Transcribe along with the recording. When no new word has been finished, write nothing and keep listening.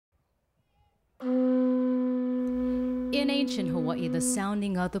In ancient Hawaii, the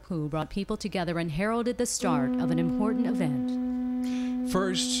sounding of the pū brought people together and heralded the start of an important event.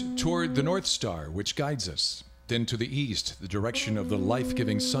 First, toward the North Star, which guides us. Then to the east, the direction of the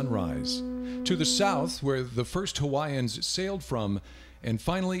life-giving sunrise. To the south, where the first Hawaiians sailed from. And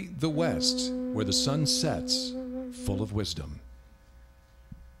finally, the west, where the sun sets, full of wisdom.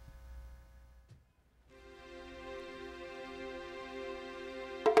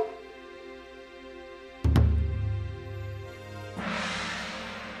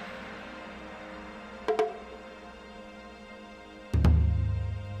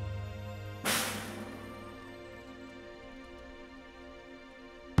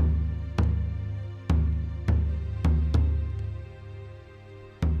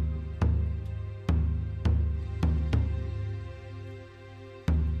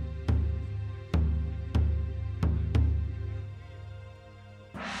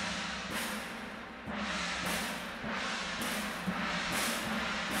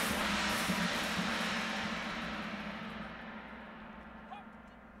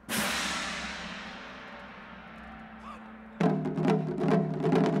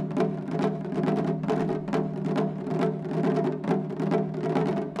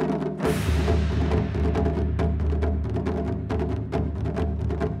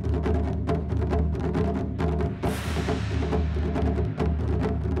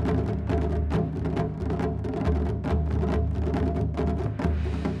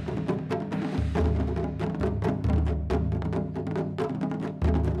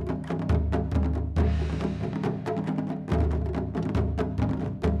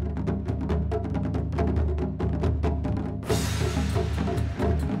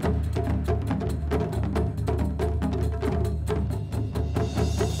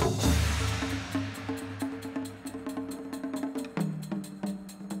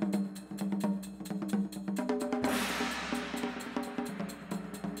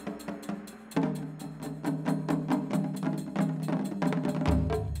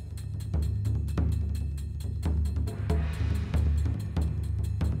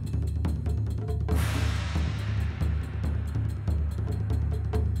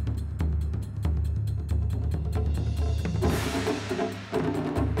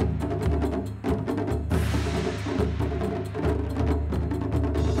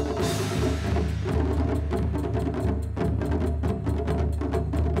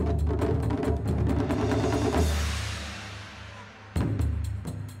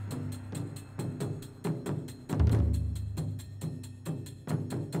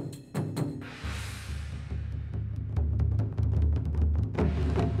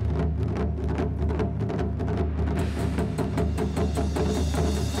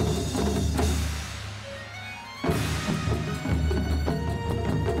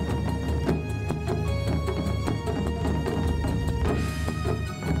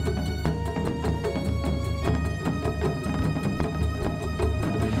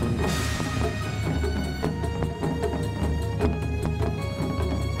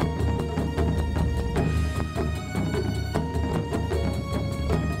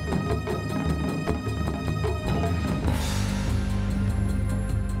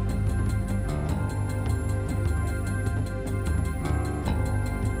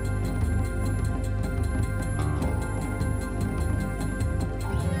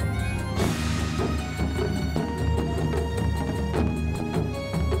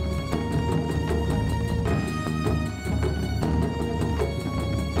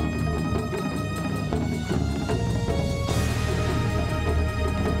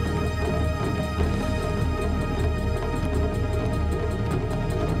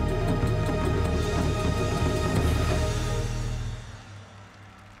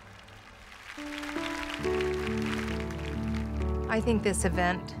 I think this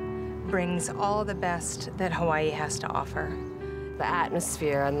event brings all the best that Hawaii has to offer. The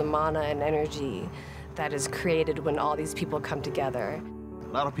atmosphere and the mana and energy that is created when all these people come together. A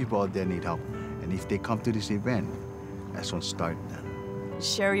lot of people out there need help, and if they come to this event, that's what starts them.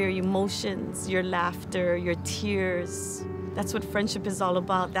 Share your emotions, your laughter, your tears. That's what friendship is all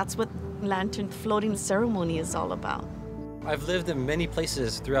about. That's what lantern floating ceremony is all about. I've lived in many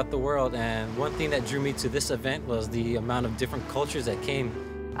places throughout the world, and one thing that drew me to this event was the amount of different cultures that came.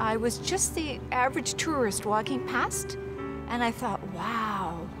 I was just the average tourist walking past, and I thought,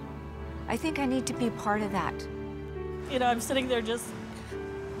 wow, I think I need to be part of that. You know, I'm sitting there just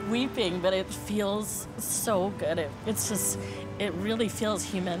weeping, but it feels so good. It really feels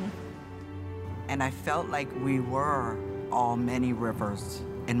human. And I felt like we were all many rivers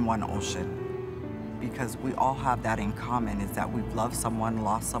in one ocean, because we all have that in common, is that we've loved someone,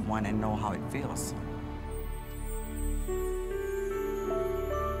 lost someone, and know how it feels.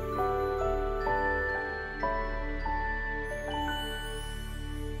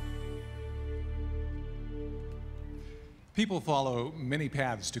 People follow many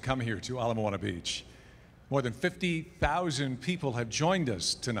paths to come here to Ala Moana Beach. More than 50,000 people have joined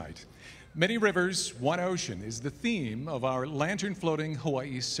us tonight. Many rivers, one ocean is the theme of our Lantern Floating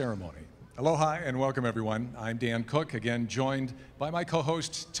Hawaiʻi ceremony. Aloha and welcome everyone. I'm Dan Cook, again joined by my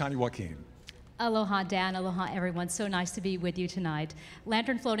co-host Tanya Joaquin. Aloha, Dan. Aloha, everyone. So nice to be with you tonight.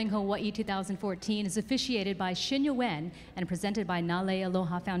 Lantern Floating Hawaiʻi 2014 is officiated by Shinnyo-en and presented by Nale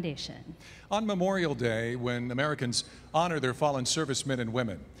Aloha Foundation. On Memorial Day, when Americans honor their fallen servicemen and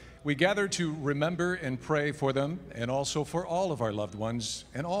women, we gather to remember and pray for them and also for all of our loved ones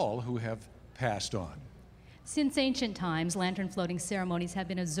and all who have passed on. Since ancient times, lantern floating ceremonies have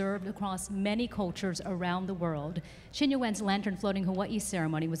been observed across many cultures around the world. Shinnyo-en's Lantern Floating Hawaiʻi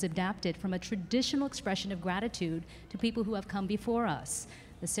ceremony was adapted from a traditional expression of gratitude to people who have come before us.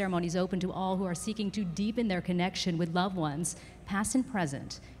 The ceremony is open to all who are seeking to deepen their connection with loved ones, past and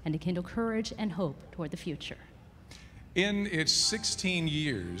present, and to kindle courage and hope toward the future. In its 16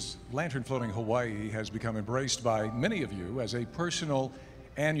 years, Lantern Floating Hawaiʻi has become embraced by many of you as a personal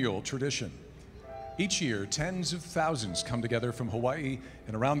annual tradition. Each year, tens of thousands come together from Hawaii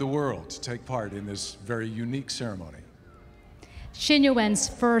and around the world to take part in this very unique ceremony. Shinnyo-en's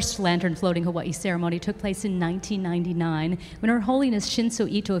first Lantern Floating Hawaiʻi ceremony took place in 1999 when Her Holiness Shinzo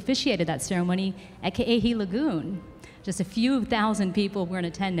Ito officiated that ceremony at Ke'ehi Lagoon. Just a few thousand people were in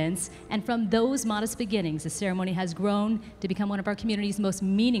attendance, and from those modest beginnings, the ceremony has grown to become one of our community's most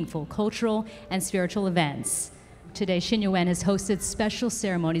meaningful cultural and spiritual events. Today, Shinnyo-en has hosted special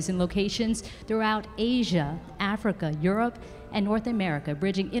ceremonies in locations throughout Asia, Africa, Europe, and North America,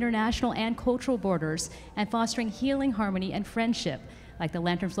 bridging international and cultural borders and fostering healing, harmony, and friendship. Like the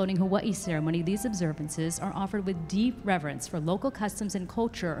Lantern Floating Hawaiʻi ceremony, these observances are offered with deep reverence for local customs and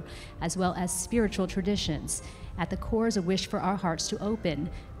culture, as well as spiritual traditions. At the core is a wish for our hearts to open.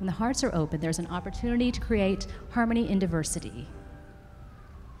 When the hearts are open, there's an opportunity to create harmony in diversity.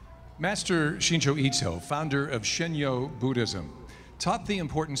 Master Shinjo Ito, founder of Shinnyo Buddhism, taught the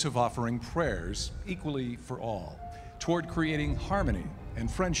importance of offering prayers equally for all, toward creating harmony and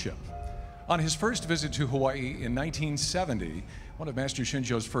friendship. On his first visit to Hawaii in 1970, one of Master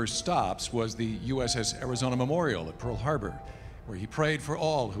Shinjo's first stops was the USS Arizona Memorial at Pearl Harbor, where he prayed for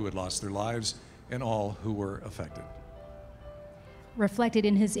all who had lost their lives and all who were affected. Reflected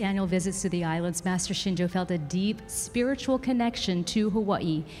in his annual visits to the islands, Master Shinjo felt a deep spiritual connection to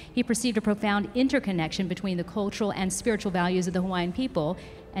Hawaii. He perceived a profound interconnection between the cultural and spiritual values of the Hawaiian people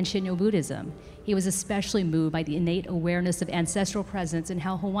and Shinnyo Buddhism. He was especially moved by the innate awareness of ancestral presence and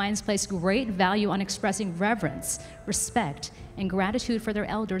how Hawaiians place great value on expressing reverence, respect, and gratitude for their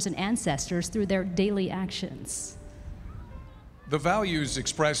elders and ancestors through their daily actions. The values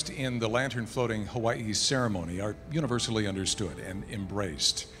expressed in the Lantern Floating Hawaiʻi ceremony are universally understood and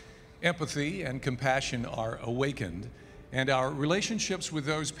embraced. Empathy and compassion are awakened, and our relationships with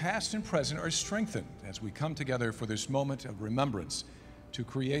those past and present are strengthened as we come together for this moment of remembrance to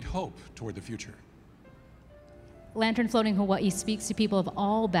create hope toward the future. Lantern Floating Hawaiʻi speaks to people of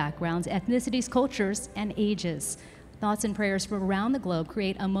all backgrounds, ethnicities, cultures, and ages. Thoughts and prayers from around the globe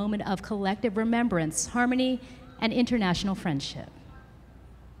create a moment of collective remembrance, harmony, and international friendship.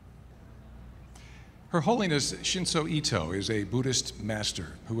 Her Holiness Shinzo Ito is a Buddhist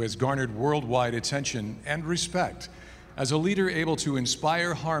master who has garnered worldwide attention and respect as a leader able to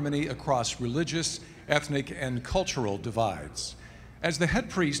inspire harmony across religious, ethnic, and cultural divides. As the head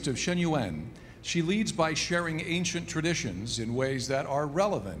priest of Shinnyo-en, she leads by sharing ancient traditions in ways that are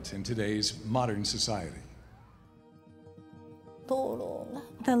relevant in today's modern society.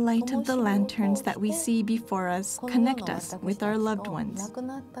 The light of the lanterns that we see before us connect us with our loved ones.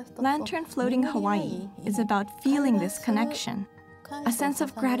 Lantern Floating Hawaiʻi is about feeling this connection, a sense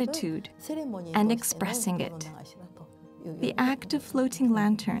of gratitude, and expressing it. The act of floating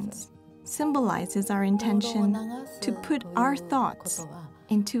lanterns symbolizes our intention to put our thoughts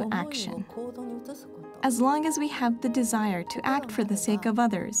into action. As long as we have the desire to act for the sake of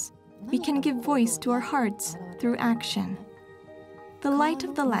others, we can give voice to our hearts through action. The light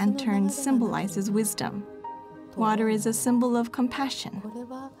of the lanterns symbolizes wisdom. Water is a symbol of compassion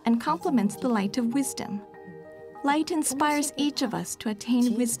and complements the light of wisdom. Light inspires each of us to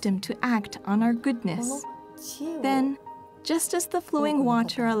attain wisdom to act on our goodness. Then, just as the flowing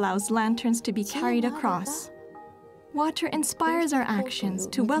water allows lanterns to be carried across, water inspires our actions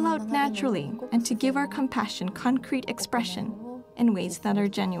to well out naturally and to give our compassion concrete expression in ways that are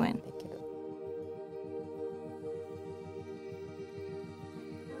genuine.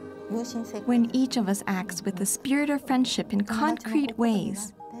 When each of us acts with the spirit of friendship in concrete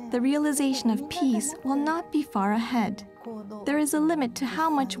ways, the realization of peace will not be far ahead. There is a limit to how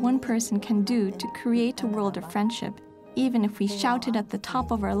much one person can do to create a world of friendship, even if we shouted at the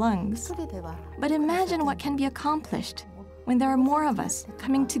top of our lungs. But imagine what can be accomplished when there are more of us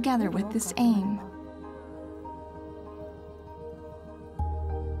coming together with this aim.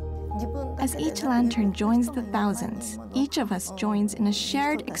 As each lantern joins the thousands, each of us joins in a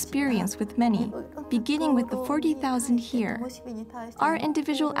shared experience with many, beginning with the 40,000 here. Our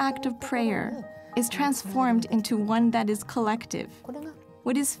individual act of prayer is transformed into one that is collective.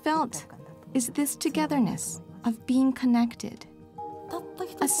 What is felt is this togetherness of being connected.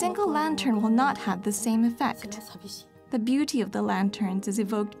 A single lantern will not have the same effect. The beauty of the lanterns is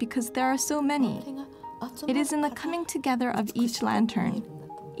evoked because there are so many. It is in the coming together of each lantern,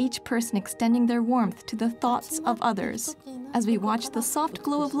 each person extending their warmth to the thoughts of others. As we watch the soft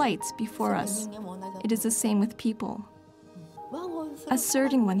glow of lights before us, it is the same with people.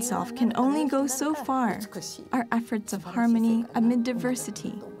 Asserting oneself can only go so far. Our efforts of harmony amid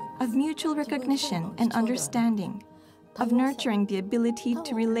diversity, of mutual recognition and understanding, of nurturing the ability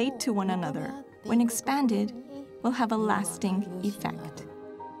to relate to one another, when expanded, will have a lasting effect.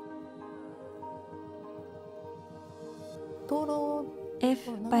 If,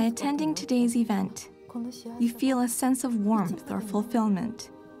 by attending today's event, you feel a sense of warmth or fulfillment,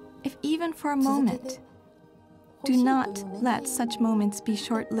 if even for a moment, do not let such moments be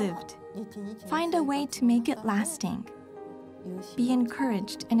short-lived. Find a way to make it lasting. Be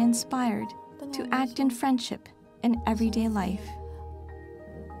encouraged and inspired to act in friendship in everyday life.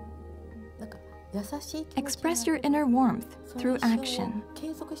 Express your inner warmth through action.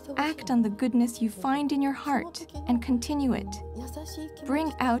 Act on the goodness you find in your heart and continue it.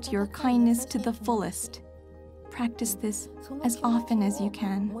 Bring out your kindness to the fullest. Practice this as often as you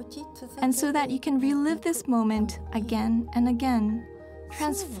can. And so that you can relive this moment again and again,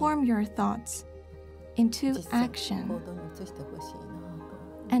 transform your thoughts into action.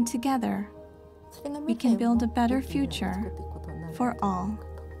 And together, we can build a better future for all.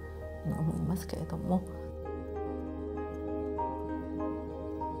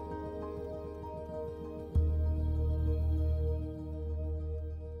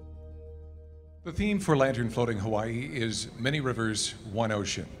 The theme for Lantern Floating Hawaiʻi is Many Rivers, One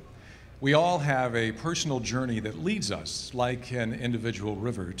Ocean. We all have a personal journey that leads us, like an individual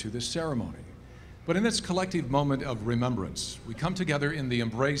river, to this ceremony. But in this collective moment of remembrance, we come together in the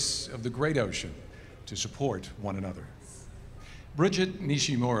embrace of the great ocean to support one another. Bridget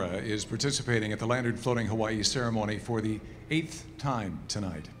Nishimura is participating at the Lantern Floating Hawaiʻi ceremony for the 8th time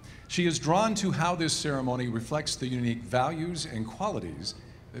tonight. She is drawn to how this ceremony reflects the unique values and qualities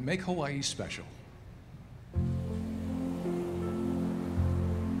that make Hawaii special.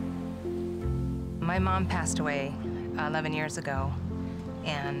 My mom passed away 11 years ago,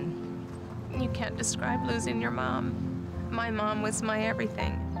 and you can't describe losing your mom. My mom was my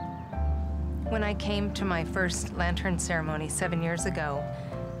everything. When I came to my first lantern ceremony 7 years ago,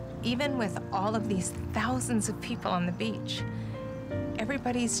 even with all of these thousands of people on the beach,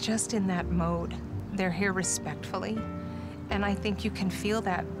 everybody's just in that mode. They're here respectfully, and I think you can feel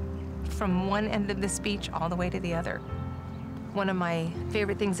that from one end of this beach all the way to the other. One of my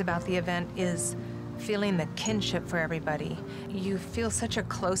favorite things about the event is feeling the kinship for everybody. You feel such a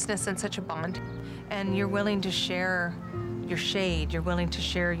closeness and such a bond, and you're willing to share your shade, you're willing to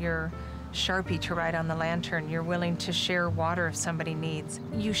share your Sharpie to write on the lantern, you're willing to share water if somebody needs.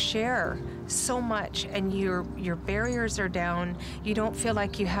 You share so much, and your barriers are down. You don't feel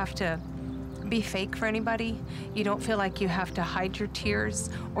like you have to be fake for anybody. You don't feel like you have to hide your tears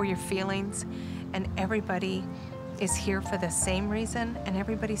or your feelings, and everybody is here for the same reason, and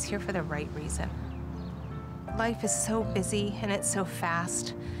everybody's here for the right reason. Life is so busy and it's so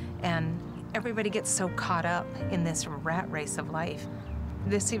fast, and everybody gets so caught up in this rat race of life.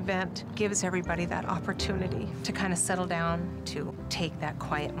 This event gives everybody that opportunity to kind of settle down, to take that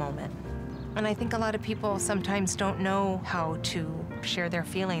quiet moment. And I think a lot of people sometimes don't know how to share their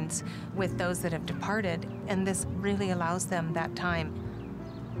feelings with those that have departed, and this really allows them that time.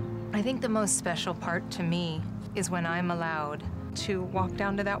 I think the most special part to me is when I'm allowed to walk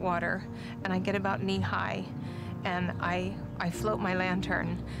down to that water, and I get about knee-high, and I float my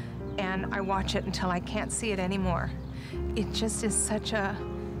lantern, and I watch it until I can't see it anymore. It just is such a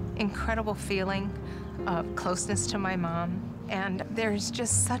incredible feeling of closeness to my mom, and there's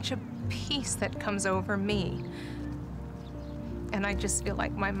just such a peace that comes over me. And I just feel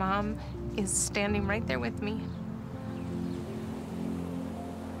like my mom is standing right there with me.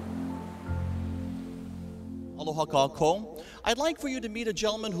 Aloha kākou. I'd like for you to meet a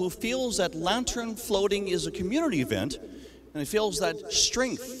gentleman who feels that lantern floating is a community event, and he feels that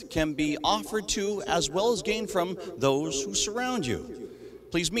strength can be offered to as well as gained from those who surround you.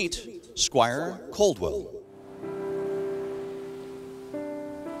 Please meet Squire Coldwell.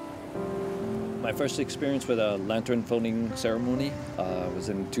 My first experience with a lantern floating ceremony was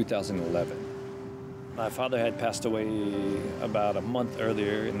in 2011. My father had passed away about a month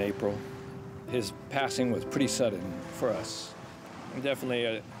earlier in April. His passing was pretty sudden for us.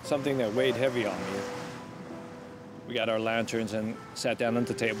 Definitely something that weighed heavy on me. We got our lanterns and sat down at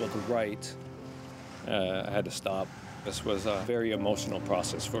the table to write. I had to stop. This was a very emotional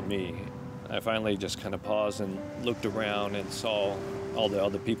process for me. I finally just kind of paused and looked around and saw all the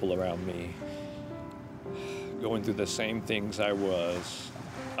other people around me going through the same things I was.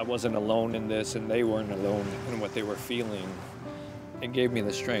 I wasn't alone in this, and they weren't alone in what they were feeling. It gave me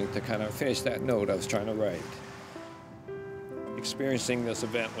the strength to kind of finish that note I was trying to write. Experiencing this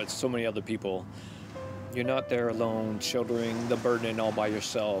event with so many other people, you're not there alone, shouldering the burden all by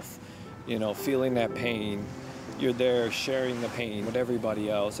yourself, you know, feeling that pain. You're there sharing the pain with everybody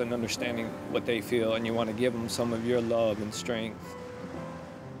else and understanding what they feel, and you want to give them some of your love and strength.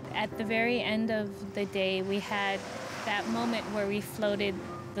 At the very end of the day, we had that moment where we floated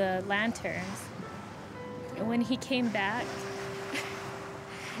the lanterns. And when he came back,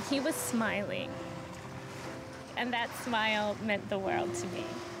 he was smiling. And that smile meant the world to me.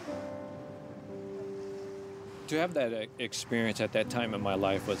 To have that experience at that time in my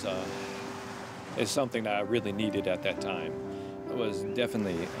life was is something that I really needed at that time. It was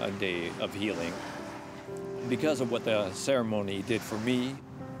definitely a day of healing. Because of what the ceremony did for me,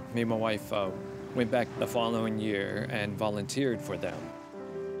 me and my wife went back the following year and volunteered for them.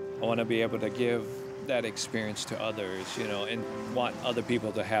 I want to be able to give that experience to others, you know, and want other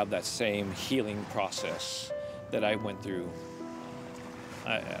people to have that same healing process that I went through.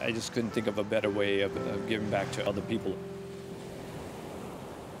 I just couldn't think of a better way of giving back to other people.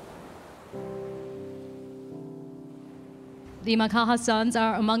 The Makaha Sons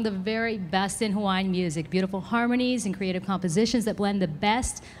are among the very best in Hawaiian music. Beautiful harmonies and creative compositions that blend the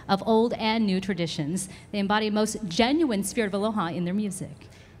best of old and new traditions. They embody a most genuine spirit of aloha in their music.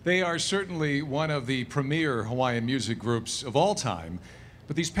 They are certainly one of the premier Hawaiian music groups of all time,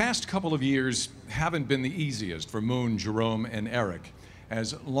 but these past couple of years haven't been the easiest for Moon, Jerome, and Eric,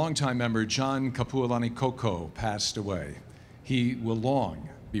 as longtime member John Kapualani Koko passed away. He will long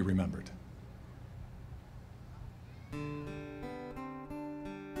be remembered.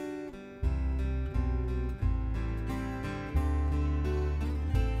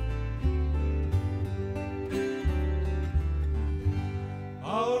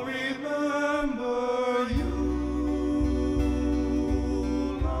 I'll remember you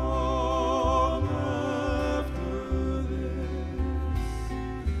long after this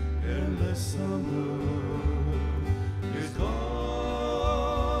endless summer is gone.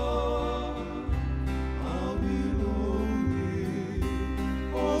 I'll be lonely,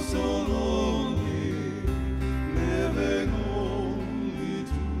 oh so lonely, living only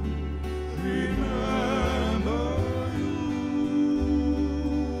to remember.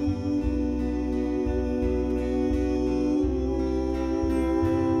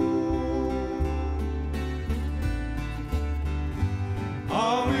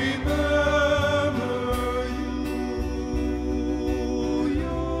 I'll remember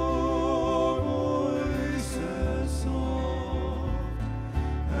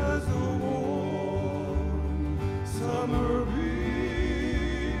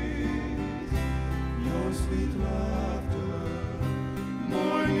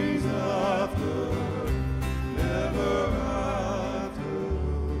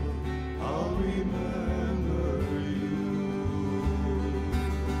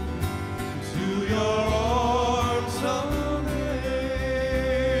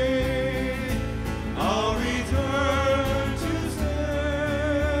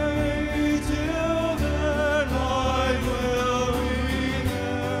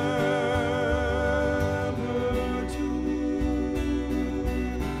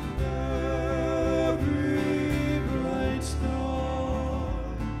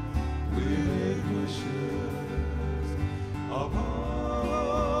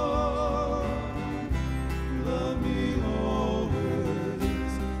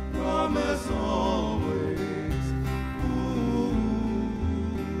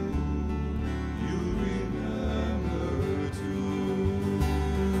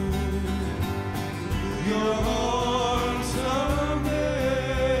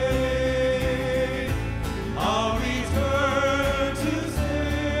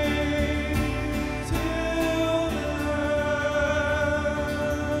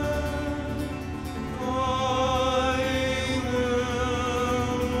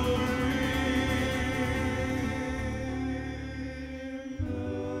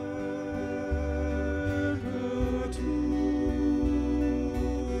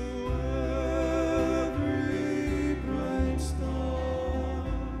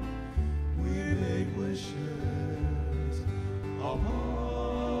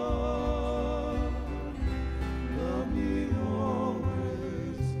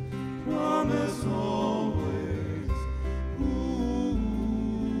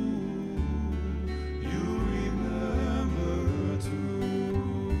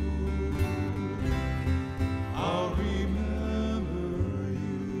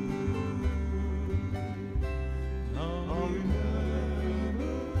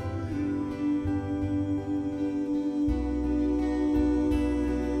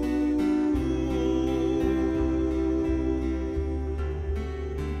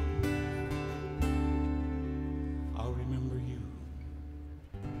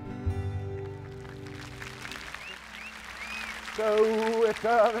kau e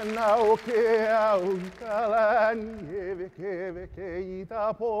kawena o ke au kalani e weke I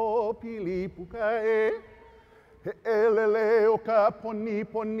tā pōpili puka e. He elele o ka poni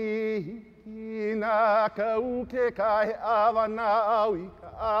I nā kau ke ka he awana au I ka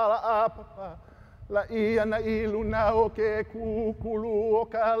ala apapa. La ia na iluna o ke kukulu o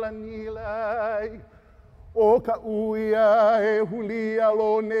ka lanilai. O ka uia e huli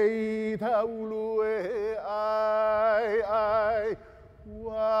alo nei ta ulu e ai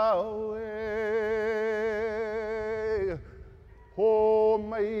wau e ho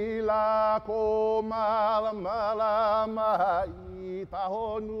mai la ko mala mai ta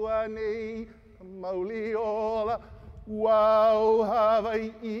honua nei mauli ola wau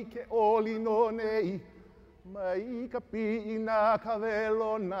Hawaii I ke oli no nei mai ka pina ka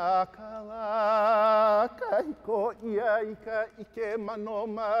velo na kala ka hiko ia I ka ike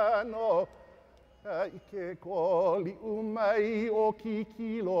mano ka ike koli umai o ki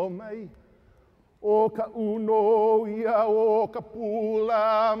kilo mai o ka uno ia o ka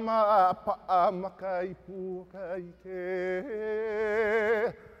pula ma pa maka I pu ka ike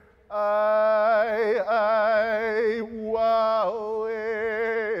ai wow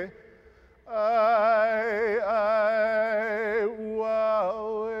wow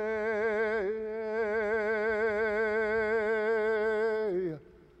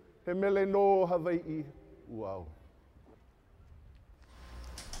he mele no Hawaii wow.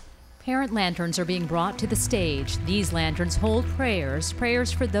 Parent lanterns are being brought to the stage. These lanterns hold prayers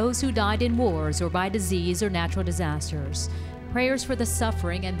for those who died in wars or by disease or natural disasters, prayers for the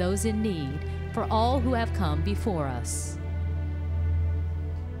suffering and those in need, for all who have come before us.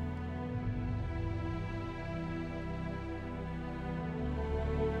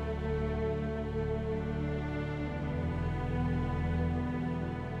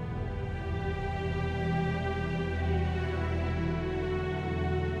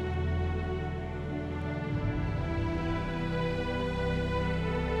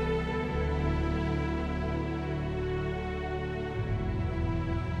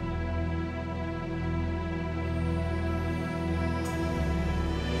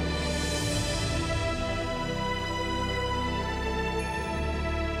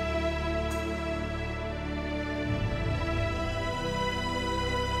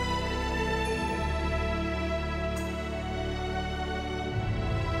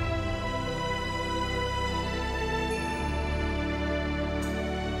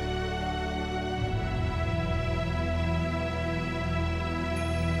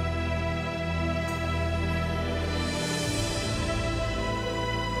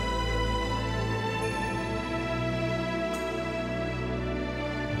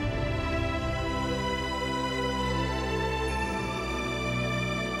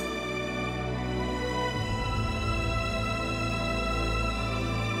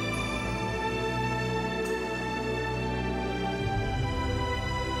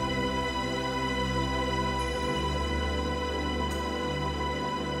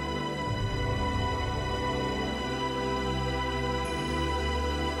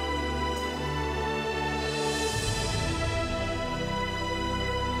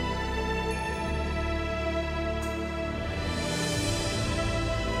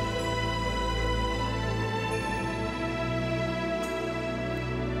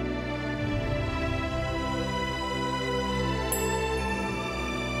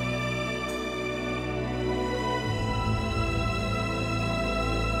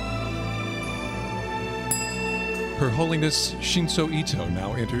 Her Holiness Shinso Ito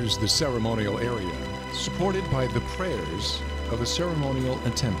now enters the ceremonial area, supported by the prayers of the ceremonial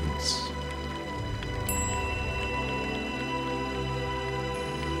attendants.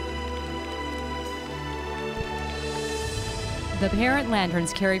 The parent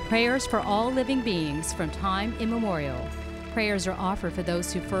lanterns carry prayers for all living beings from time immemorial. Prayers are offered for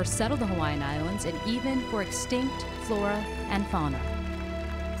those who first settled the Hawaiian Islands and even for extinct flora and fauna.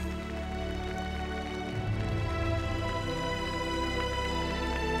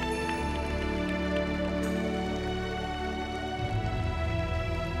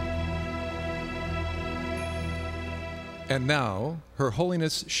 And now, Her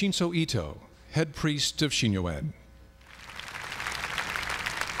Holiness Shinso Ito, head priest of Shinnyo-en.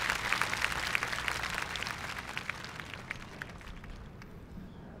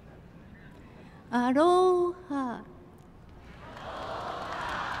 Aloha.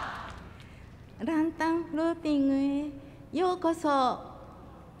 Lantern Floating へようこそ。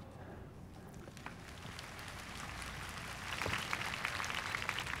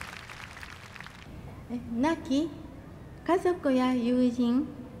亡き家族や友人、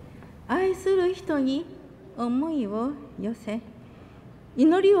愛する人に思いを寄せ、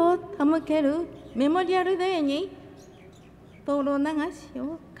祈りを手けるメモリアルデーに灯籠流し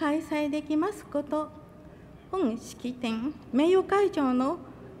を開催できますこと、本式典名誉会長の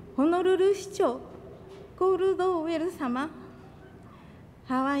ホノルル市長コールドウェル様、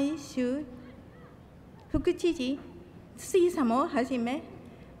ハワイ州副知事筒井様をはじめ、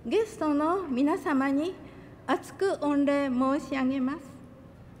ゲストの皆様に厚く御礼申し上げます。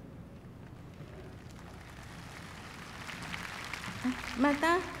ま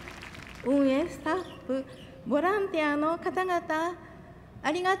た、運営スタッフ、ボランティアの方々、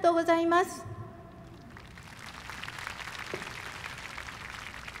ありがとうございます。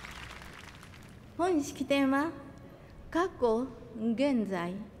本式典は、過去、現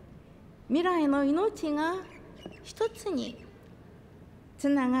在、未来の命が一つにつ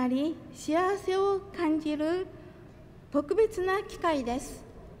ながり、幸せを感じる特別な機会です。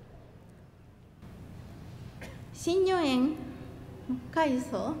Shinnyo-en開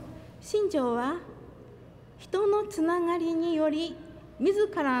祖新庄は、人のつながりにより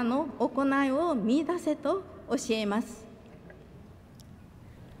自らの行いを見出せと教えます。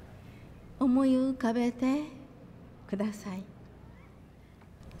思い浮かべてください。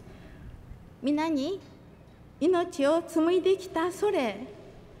皆に命を紡いできたそれ、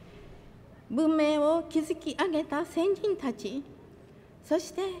文明を築き上げた先人たち、そ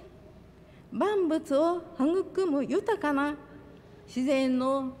して万物を育む豊かな自然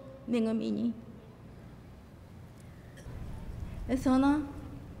の恵みに、その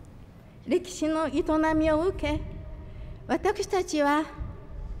歴史の営みを受け、私たちは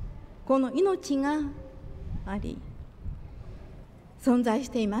この命があり存在し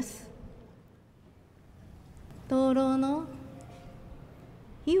ています。灯籠の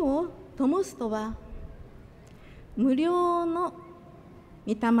火を灯すとは、無料の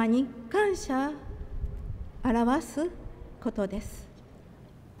御霊に感謝表すことです。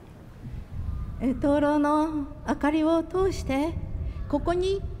灯籠の明かりを通して、ここ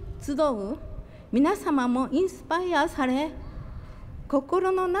に集う皆様もインスパイアされ、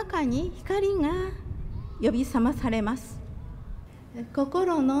心の中に光が呼び覚まされます。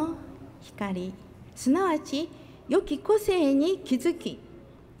心の光、すなわち良き個性に気づき、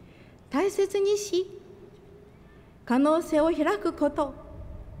大切にし、可能性を開くこと、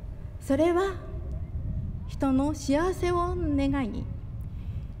それは人の幸せを願い、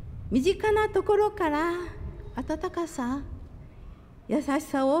身近なところから温かさ、優し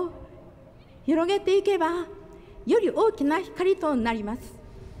さを広げていけば、より大きな光となります。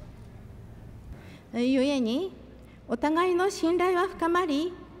ゆえに、お互いの信頼は深ま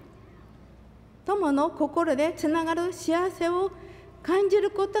り、友の心でつながる幸せを感じる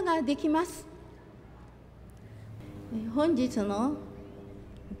ことができます。本日の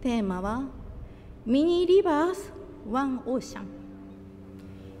テーマは、ミニリバース・ワン・オーシャン。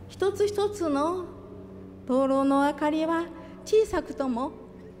一つ一つの灯籠の明かりは小さくとも、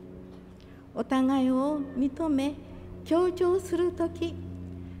お互いを認め強調するとき、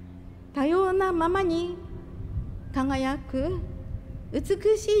多様なままに輝く美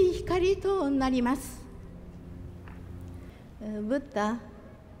しい光となります。ブッダ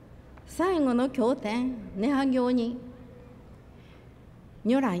最後の経典ネハ行に、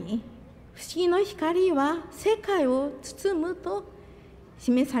如来不思議の光は世界を包むと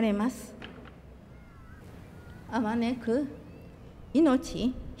示されます。あまねく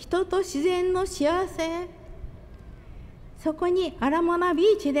命、人と自然の幸せ、そこにアラモナビ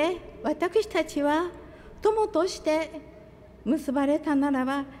ーチで私たちは友として結ばれたなら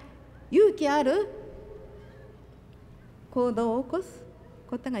ば、勇気ある行動を起こす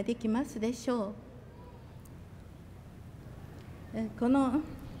ことができますでしょう。この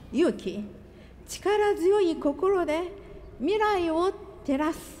勇気、力強い心で未来を照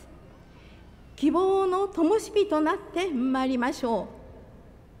らす希望の灯火となってまいりましょ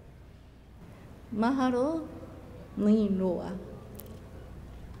う。マハロヌインロア。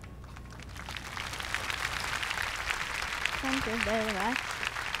Thank you very much.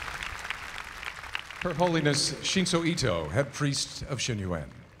 Her Holiness Shinso Ito, Head Priest of Shinnyo-en.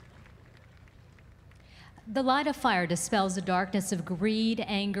 The light of fire dispels the darkness of greed,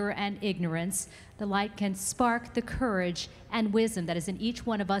 anger, and ignorance. The light can spark the courage and wisdom that is in each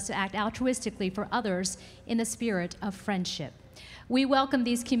one of us to act altruistically for others in the spirit of friendship. We welcome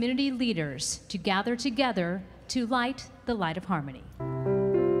these community leaders to gather together to light the light of harmony.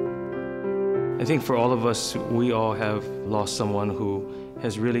 I think for all of us, we all have lost someone who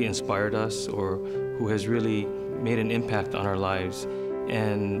has really inspired us or who has really made an impact on our lives.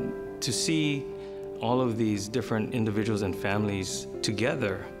 And to see all of these different individuals and families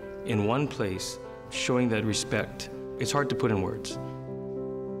together in one place, showing that respect, it's hard to put in words.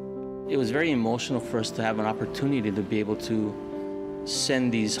 It was very emotional for us to have an opportunity to be able to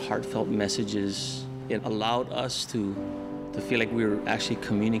send these heartfelt messages. It allowed us to feel like we were actually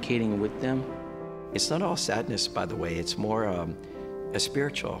communicating with them. It's not all sadness, by the way. It's more a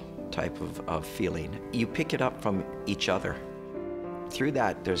spiritual type of feeling. You pick it up from each other. Through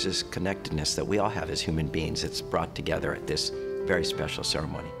that, there's this connectedness that we all have as human beings. It's brought together at this very special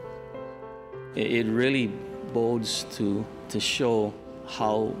ceremony. It really bodes to show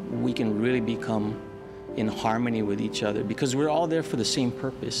how we can really become in harmony with each other, because we're all there for the same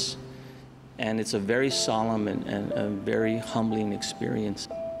purpose. And it's a very solemn and a very humbling experience.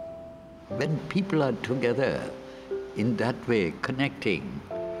 When people are together in that way, connecting,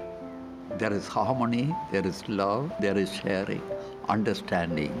 there is harmony, there is love, there is sharing,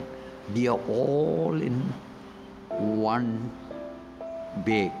 understanding. We are all in one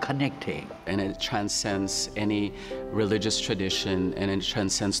way connecting. And it transcends any religious tradition, and it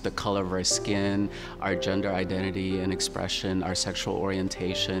transcends the color of our skin, our gender identity and expression, our sexual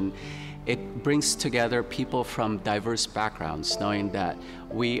orientation. It brings together people from diverse backgrounds, knowing that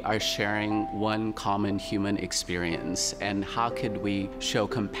we are sharing one common human experience, and how could we show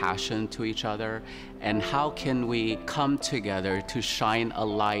compassion to each other, and how can we come together to shine a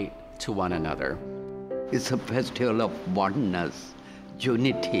light to one another. It's a festival of oneness,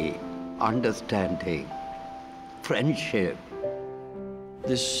 unity, understanding, friendship.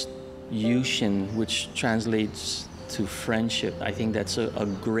 This Yushin, which translates to friendship, I think that's a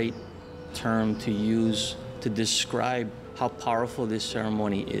great term to use to describe how powerful this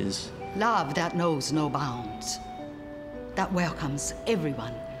ceremony is. Love that knows no bounds, that welcomes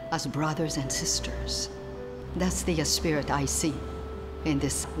everyone as brothers and sisters. That's the spirit I see in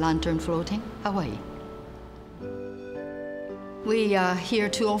this lantern floating Hawaii. We hear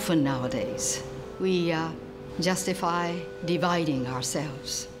too often nowadays. We justify dividing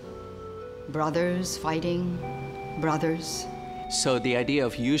ourselves. Brothers fighting brothers. So the idea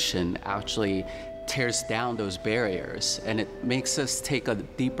of Yushin actually tears down those barriers, and it makes us take a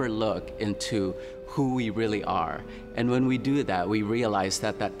deeper look into who we really are. And when we do that, we realize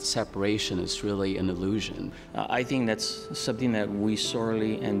that that separation is really an illusion. I think that's something that we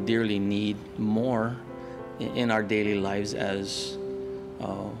sorely and dearly need more in our daily lives, as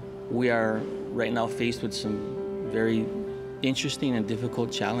we are right now faced with some very interesting and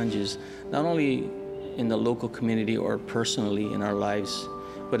difficult challenges, not only in the local community or personally in our lives,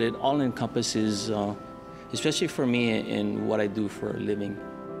 but it all encompasses, especially for me in what I do for a living.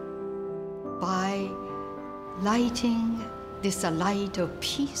 By lighting this light of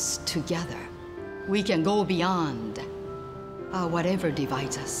peace together, we can go beyond whatever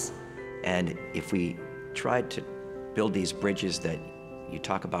divides us. And if we tried to build these bridges that you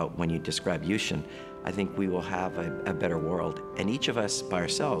talk about when you describe Yushin, I think we will have a better world. And each of us by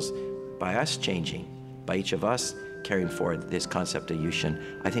ourselves, by us changing, by each of us carrying forward this concept of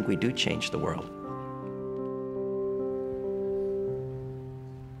Yushin, I think we do change the world.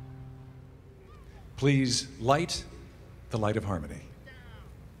 Please light the light of harmony.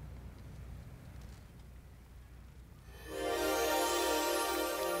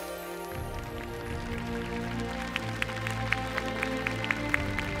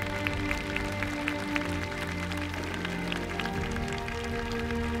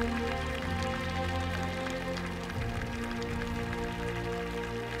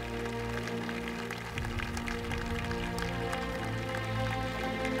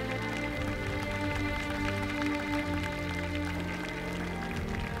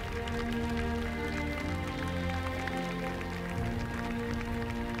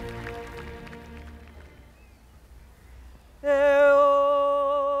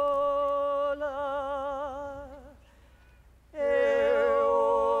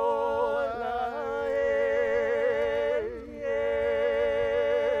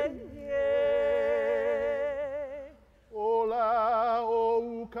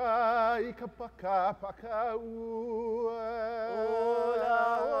 Paka paka ua. Ola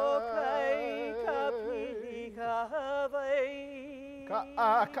o kai ka pihi ka Hawaii.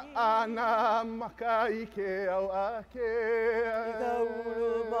 Ka ana maka I ke au ake. I ka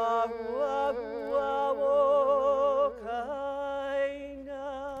ulu mahua hua o kaina.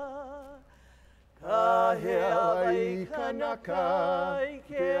 Ka hea ai kanaka I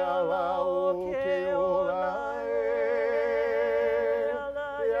ke ala o ke ola.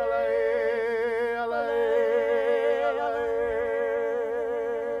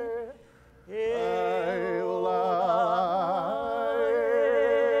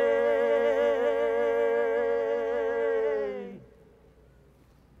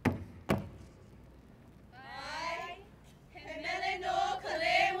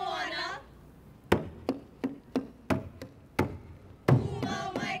 Moana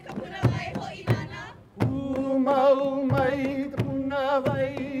mau mai te puna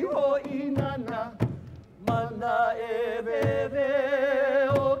vai o inana. Mana e wewe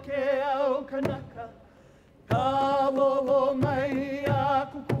o ke au kanaka. Ka wowo mai a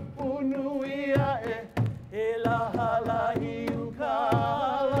kukupu nui a e laha lahi uka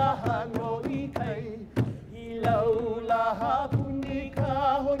laha no i kai. I lau laha puni ka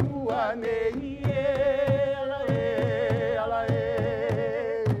honua nei e ala e ala e.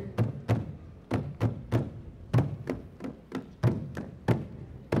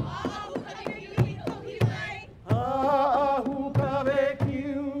 Ahu ka we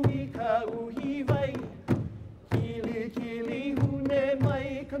kiu I ka uhi vai. Kili kili hune mai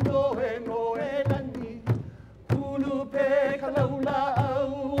ka noe noe nani. Hulu pe ka laula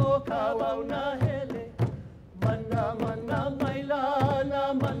au o ka wauna hele. Mana mana mai lana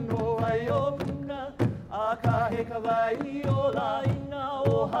mano ai o puna. A ka he ka vai o la ina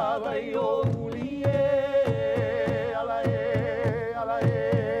o Hawaii o uli e. Ala e, ala e.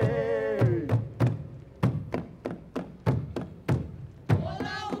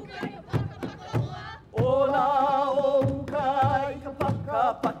 Ola o uka I ka paka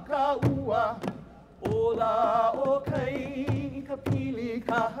paka ua. Ola o kai I ka pili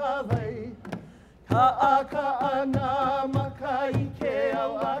ka Hawaii. Ka ana maka I ke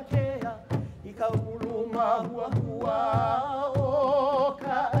au a kea. I ka ulu mahua hua o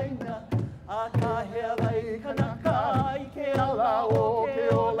ka aina. A ka hea vai kanaka I ke ala o ke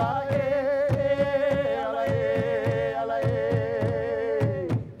ola e. Ala e, ala e.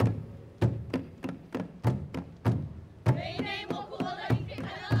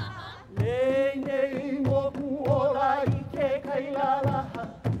 Nei moku ola I ke kailalaha.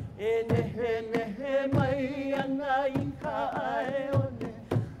 E nehe mai ana I ka ae one.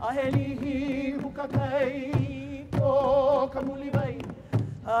 A he lihi huka kai ko ka muli vai.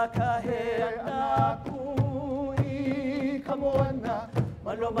 A ka he ana ku I ka moana.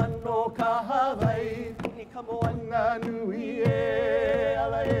 Mano mano ka Hawaii I ka moana nui e.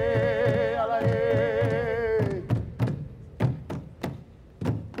 Ala e, ala e.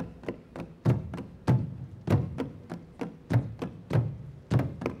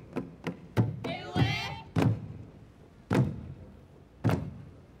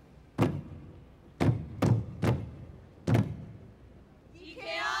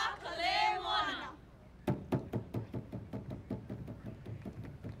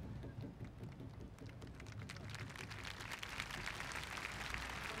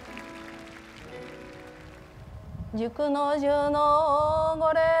 Juku no ju no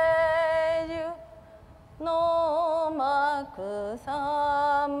gore ju no maku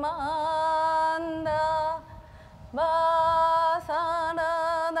samanda basara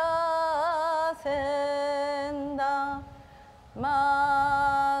da senda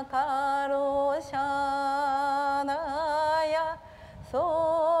makaro shana ya so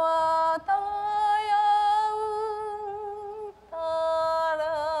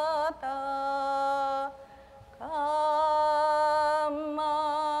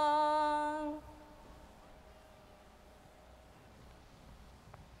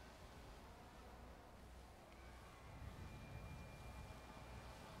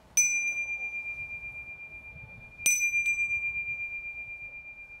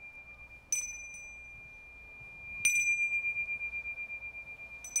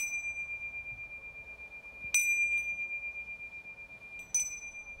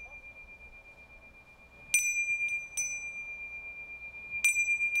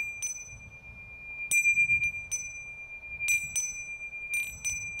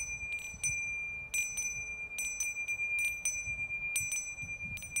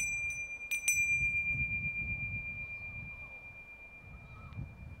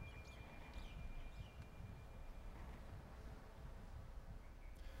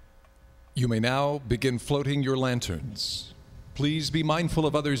You may now begin floating your lanterns. Please be mindful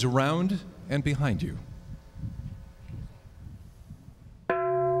of others around and behind you.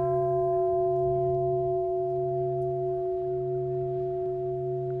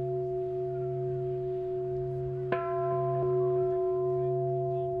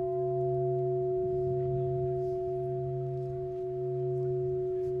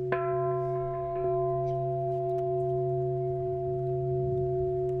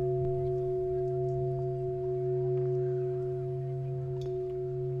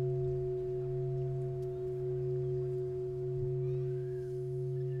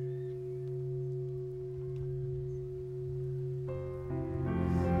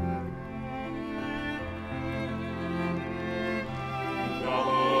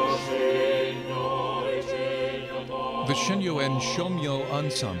 Shinnyo-en Shomyo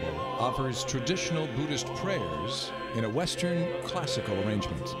Ensemble offers traditional Buddhist prayers in a Western classical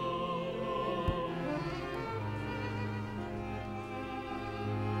arrangement.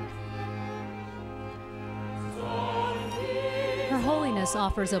 Her Holiness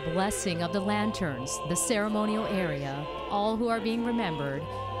offers a blessing of the lanterns, the ceremonial area, all who are being remembered,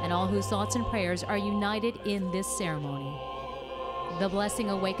 and all whose thoughts and prayers are united in this ceremony. The blessing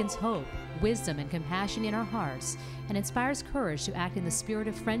awakens hope, wisdom, and compassion in our hearts, and inspires courage to act in the spirit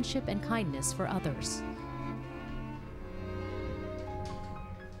of friendship and kindness for others.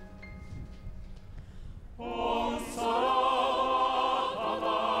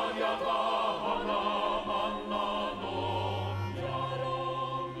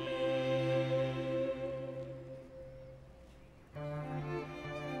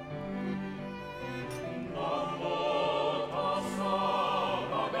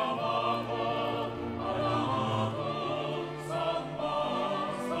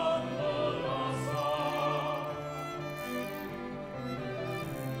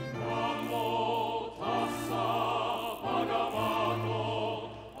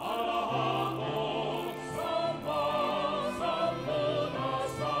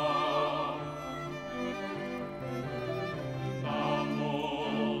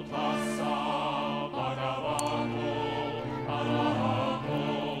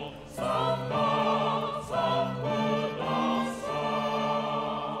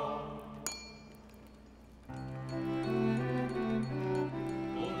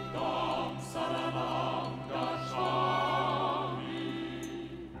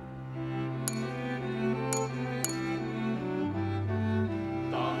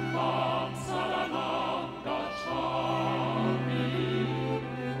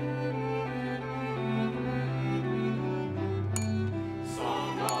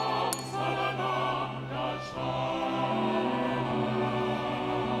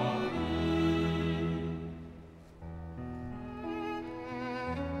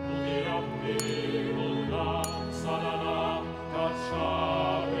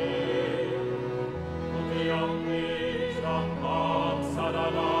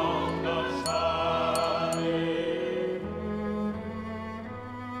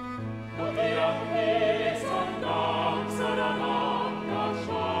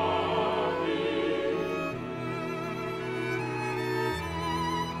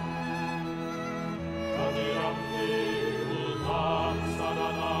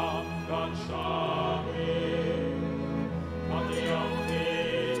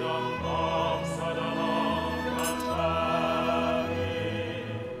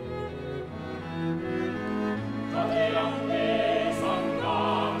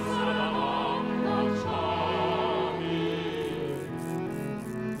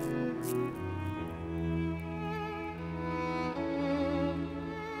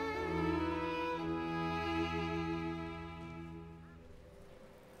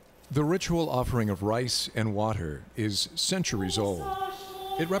 The ritual offering of rice and water is centuries old.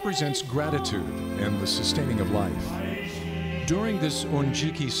 It represents gratitude and the sustaining of life. During this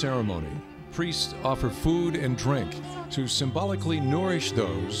onjiki ceremony, priests offer food and drink to symbolically nourish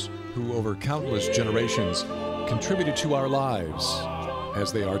those who, over countless generations, contributed to our lives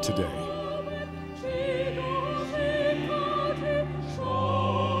as they are today.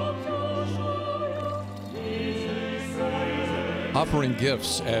 Offering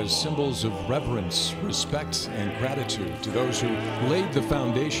gifts as symbols of reverence, respect, and gratitude to those who laid the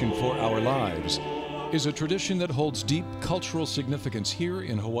foundation for our lives is a tradition that holds deep cultural significance here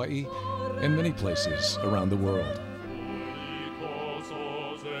in Hawaii and many places around the world.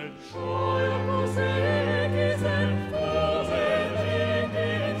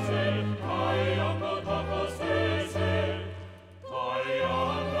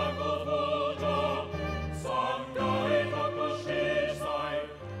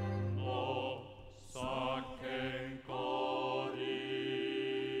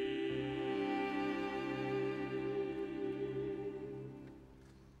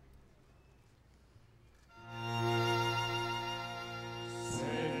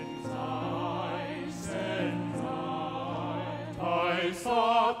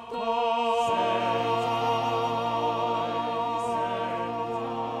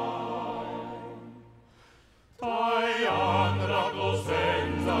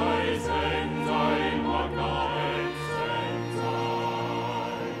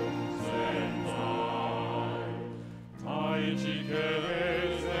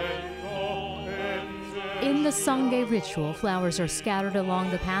 In the Sangye ritual, flowers are scattered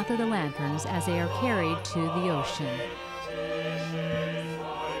along the path of the lanterns as they are carried to the ocean.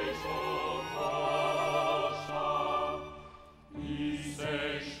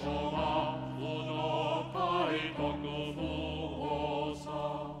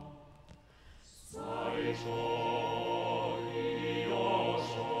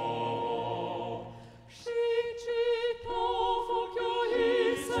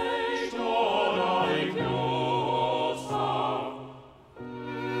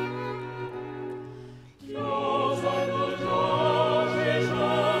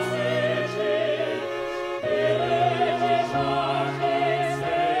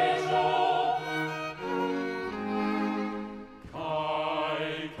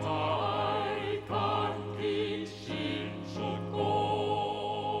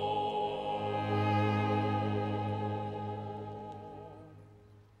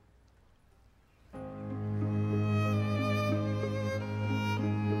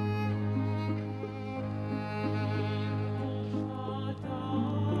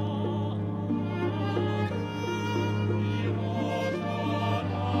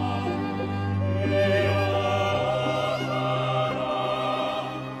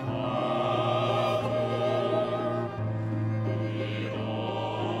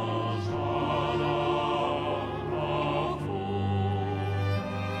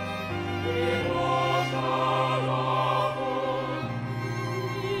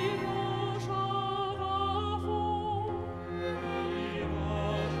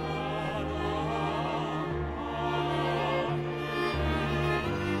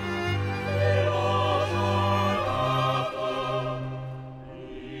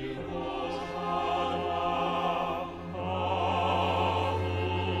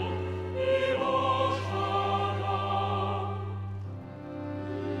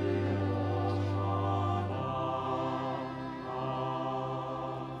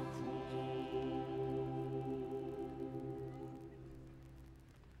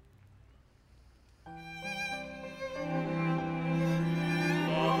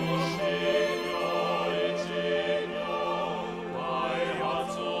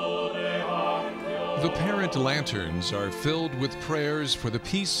 The parent lanterns are filled with prayers for the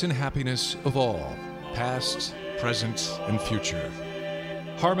peace and happiness of all, past, present, and future.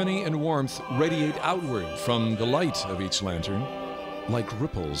 Harmony and warmth radiate outward from the light of each lantern, like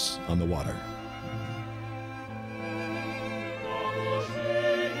ripples on the water.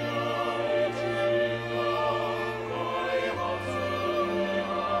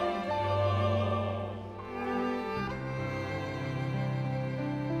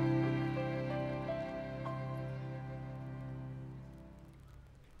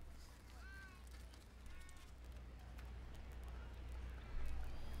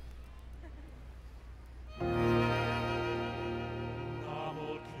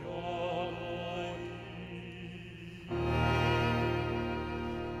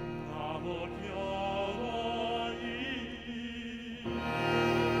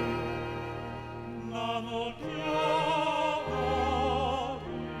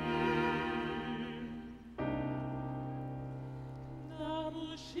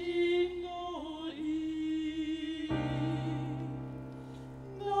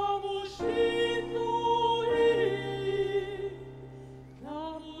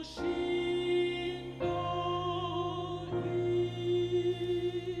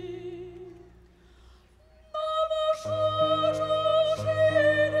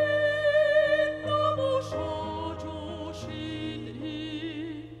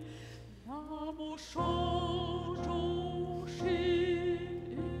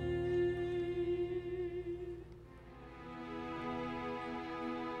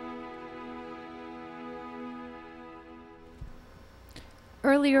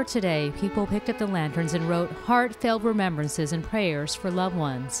 Earlier today, people picked up the lanterns and wrote heartfelt remembrances and prayers for loved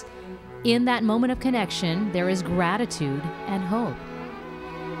ones. In that moment of connection, there is gratitude and hope.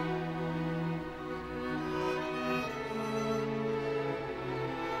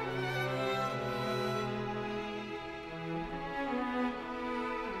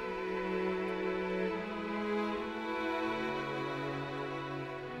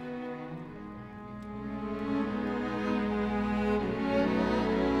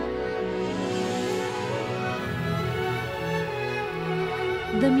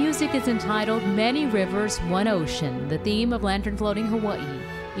 The music is entitled Many Rivers, One Ocean, the theme of Lantern Floating Hawaiʻi.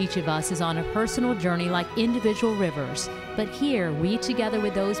 Each of us is on a personal journey like individual rivers, but here, we together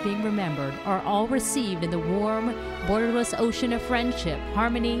with those being remembered are all received in the warm, borderless ocean of friendship,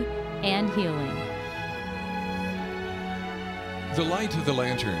 harmony, and healing. The light of the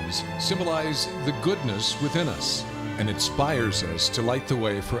lanterns symbolize the goodness within us and inspires us to light the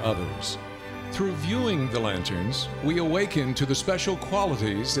way for others. Through viewing the lanterns, we awaken to the special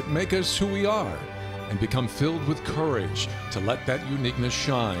qualities that make us who we are and become filled with courage to let that uniqueness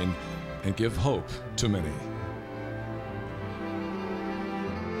shine and give hope to many.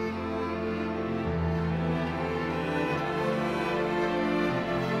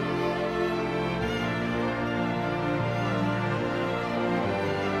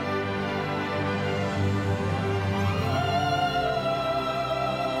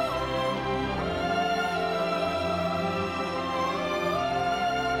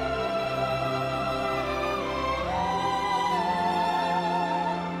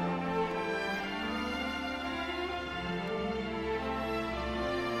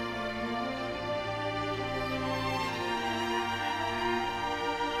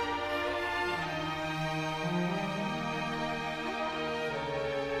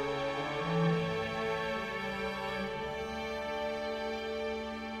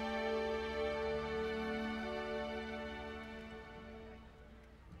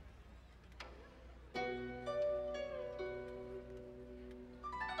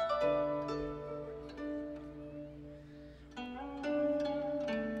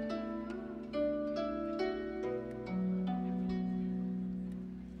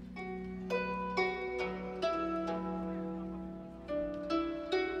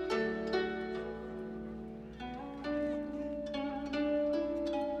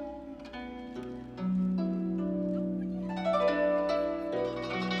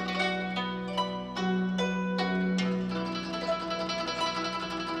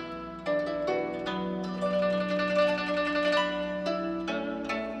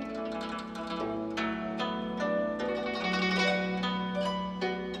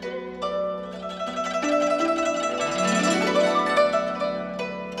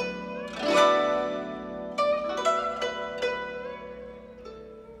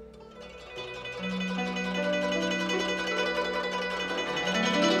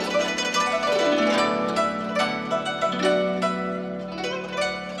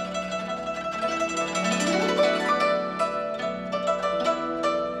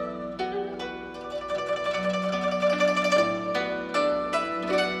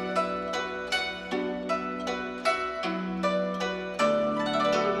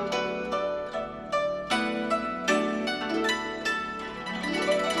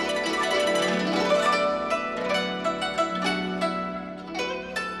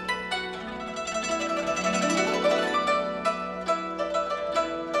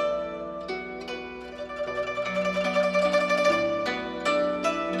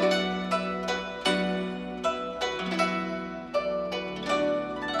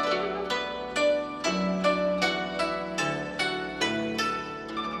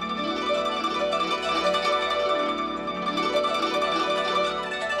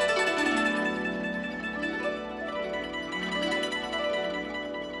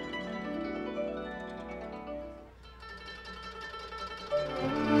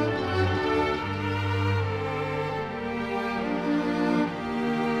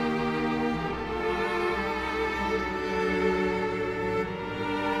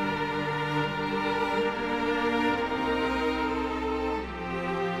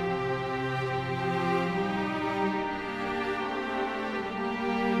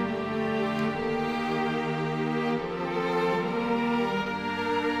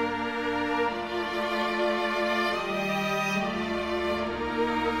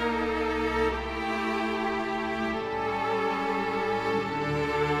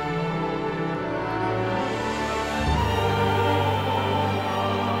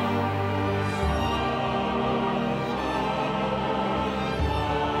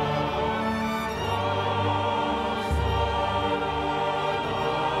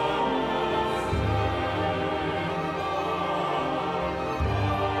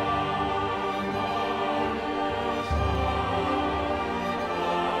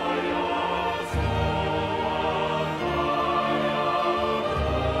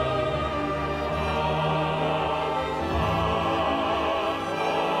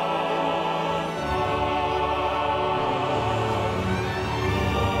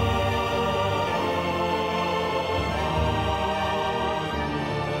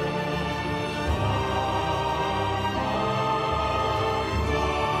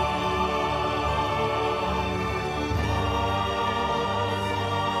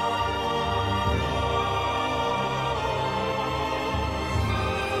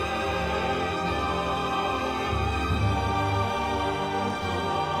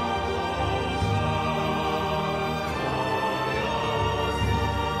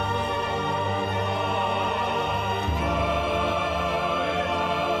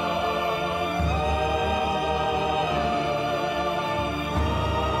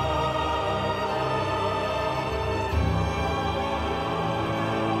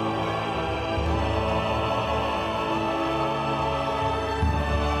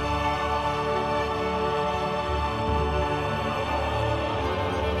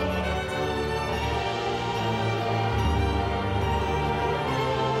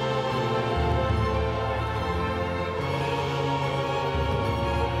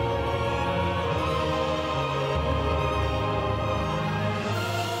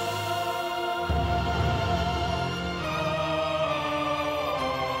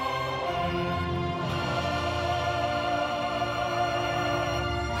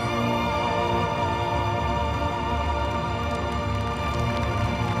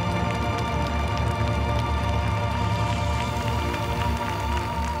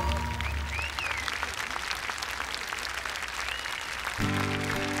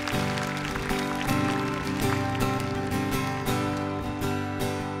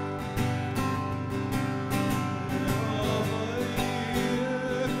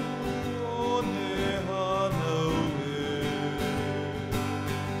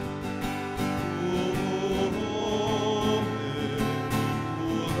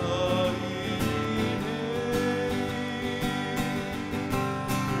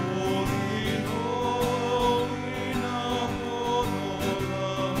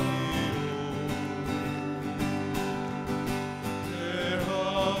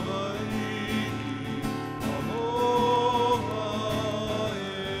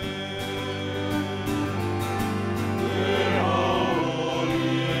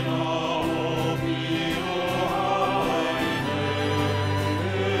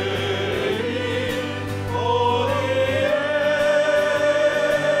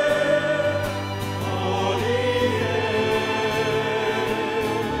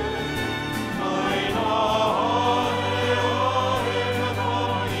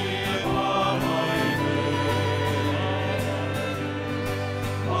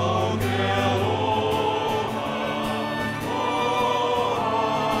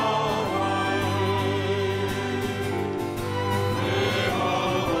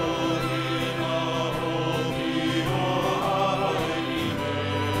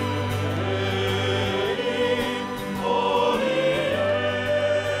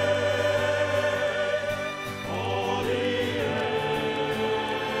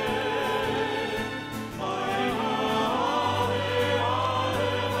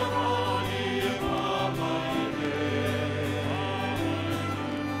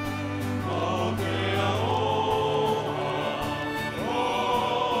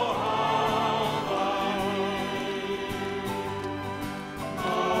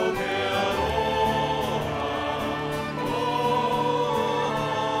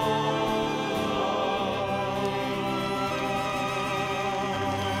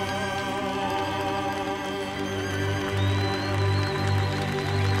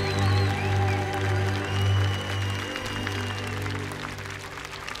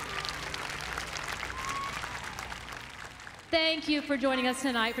 thank you for joining us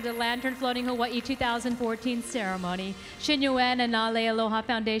tonight for the Lantern Floating Hawaiʻi 2014 ceremony. Shinnyo-en and Ale Aloha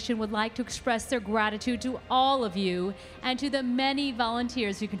Foundation would like to express their gratitude to all of you and to the many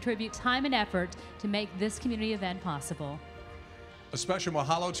volunteers who contribute time and effort to make this community event possible. A special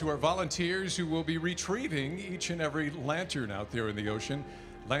mahalo to our volunteers who will be retrieving each and every lantern out there in the ocean.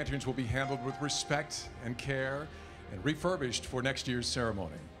 Lanterns will be handled with respect and care and refurbished for next year's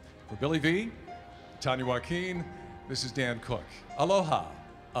ceremony. For Billy V, Tanya Joaquin, this is Dan Cook. Aloha,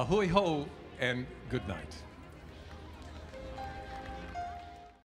 ahui ho, and good night.